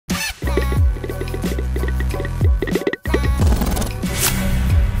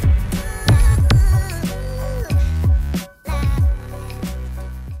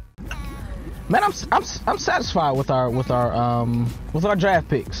Man, I'm satisfied with our draft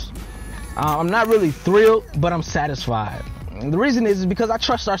picks. I'm not really thrilled, but I'm satisfied. And the reason is because I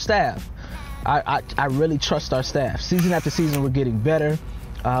trust our staff. I really trust our staff. Season after season, we're getting better.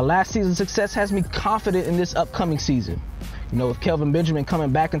 Last season's success has me confident in this upcoming season. You know, with Kelvin Benjamin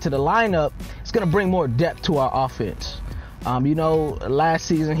coming back into the lineup, it's going to bring more depth to our offense. You know, last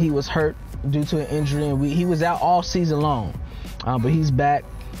season he was hurt due to an injury, and he was out all season long. But he's back.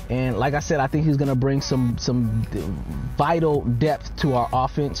 And like I said, I think he's going to bring some vital depth to our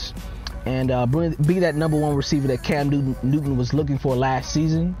offense and be that number one receiver that Cam Newton was looking for last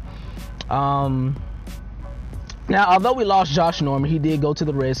season. Now, although we lost Josh Norman, he did go to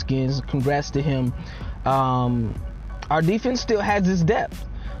the Redskins. Congrats to him. Our defense still has its depth.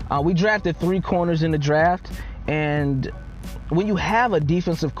 We drafted 3 corners in the draft, and when you have a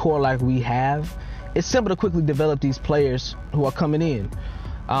defensive core like we have, it's simple to quickly develop these players who are coming in.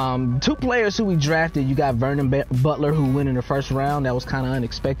 2 players who we drafted, you got Vernon Butler, who went in the first round. That was kind of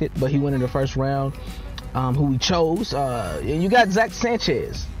unexpected, but he went in the first round, who we chose. And you got Zach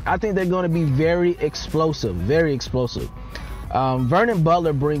Sanchez. I think they're going to be very explosive, very explosive. Vernon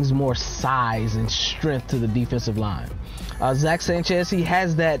Butler brings more size and strength to the defensive line. Zach Sanchez, he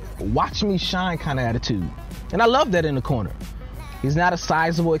has that watch me shine kind of attitude. And I love that in the corner. He's not a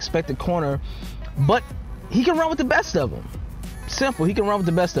sizable expected corner, but he can run with the best of them. Simple, he can run with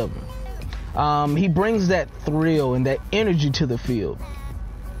the best of them. He brings that thrill and that energy to the field.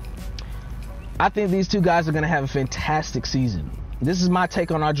 I think these 2 guys are going to have a fantastic season. This is my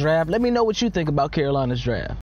take on our draft. Let me know what you think about Carolina's draft.